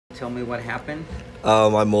tell me what happened?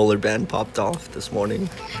 My molar band popped off this morning.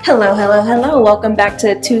 Hello. Welcome back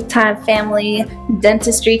to Two-Time Family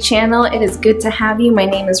Dentistry channel. It is good to have you. My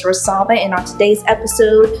name is Rosalba, and on today's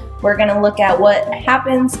episode, we're going to look at what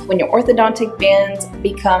happens when your orthodontic bands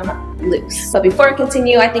become loose. But before I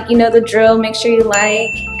continue, I think you know the drill. Make sure you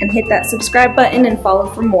like and hit that subscribe button and follow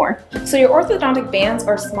for more. So your orthodontic bands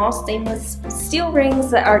are small stainless steel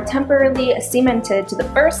rings that are temporarily cemented to the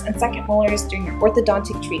first and second molars during your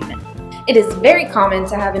orthodontic treatment. It is very common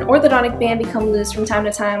to have an orthodontic band become loose from time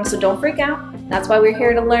to time, so don't freak out. That's why we're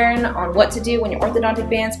here to learn on what to do when your orthodontic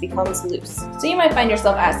bands becomes loose. So you might find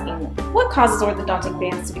yourself asking, what causes orthodontic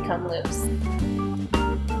bands to become loose?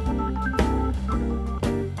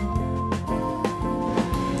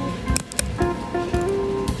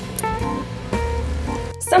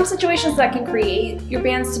 Some situations that can create your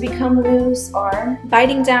bands to become loose are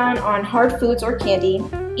biting down on hard foods or candy,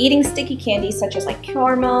 eating sticky candy such as like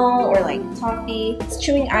caramel or like toffee,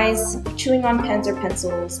 chewing ice, chewing on pens or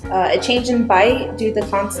pencils, a change in bite due to the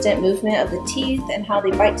constant movement of the teeth and how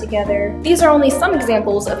they bite together. These are only some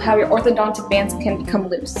examples of how your orthodontic bands can become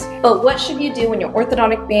loose. But what should you do when your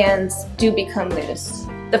orthodontic bands do become loose?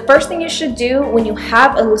 The first thing you should do when you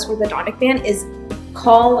have a loose orthodontic band is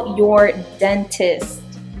call your dentist.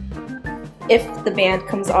 If the band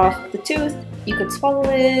comes off the tooth, you could swallow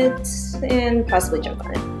it and possibly choke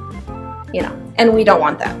on it, you know, and we don't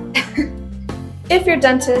want that. If your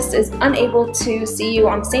dentist is unable to see you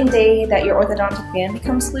on the same day that your orthodontic band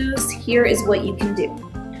becomes loose, here is what you can do.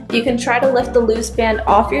 You can try to lift the loose band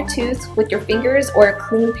off your tooth with your fingers or a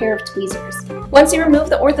clean pair of tweezers. Once you remove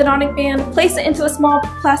the orthodontic band, place it into a small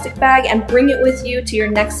plastic bag and bring it with you to your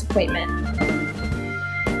next appointment.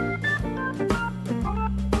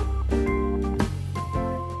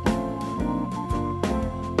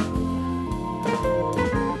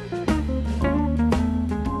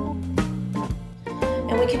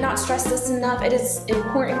 And we cannot stress this enough, it is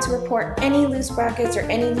important to report any loose brackets or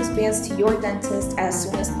any loose bands to your dentist as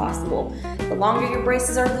soon as possible. The longer your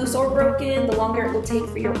braces are loose or broken, the longer it will take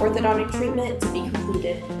for your orthodontic treatment to be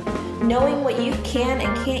completed. Knowing what you can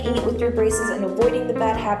and can't eat with your braces and avoiding the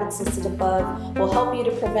bad habits listed above will help you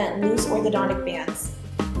to prevent loose orthodontic bands.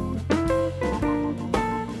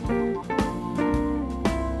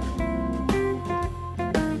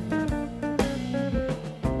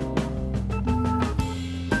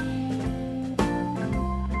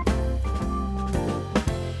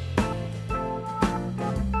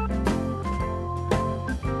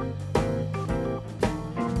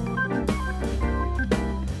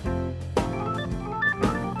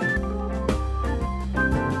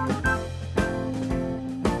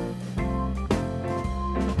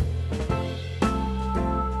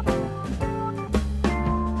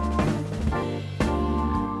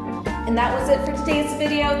 And that was it for today's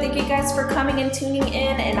video. Thank you guys for coming and tuning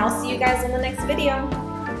in, and I'll see you guys in the next video.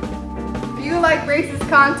 If you like braces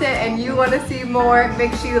content and you want to see more,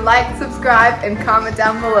 make sure you like, subscribe, and comment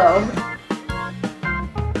down below.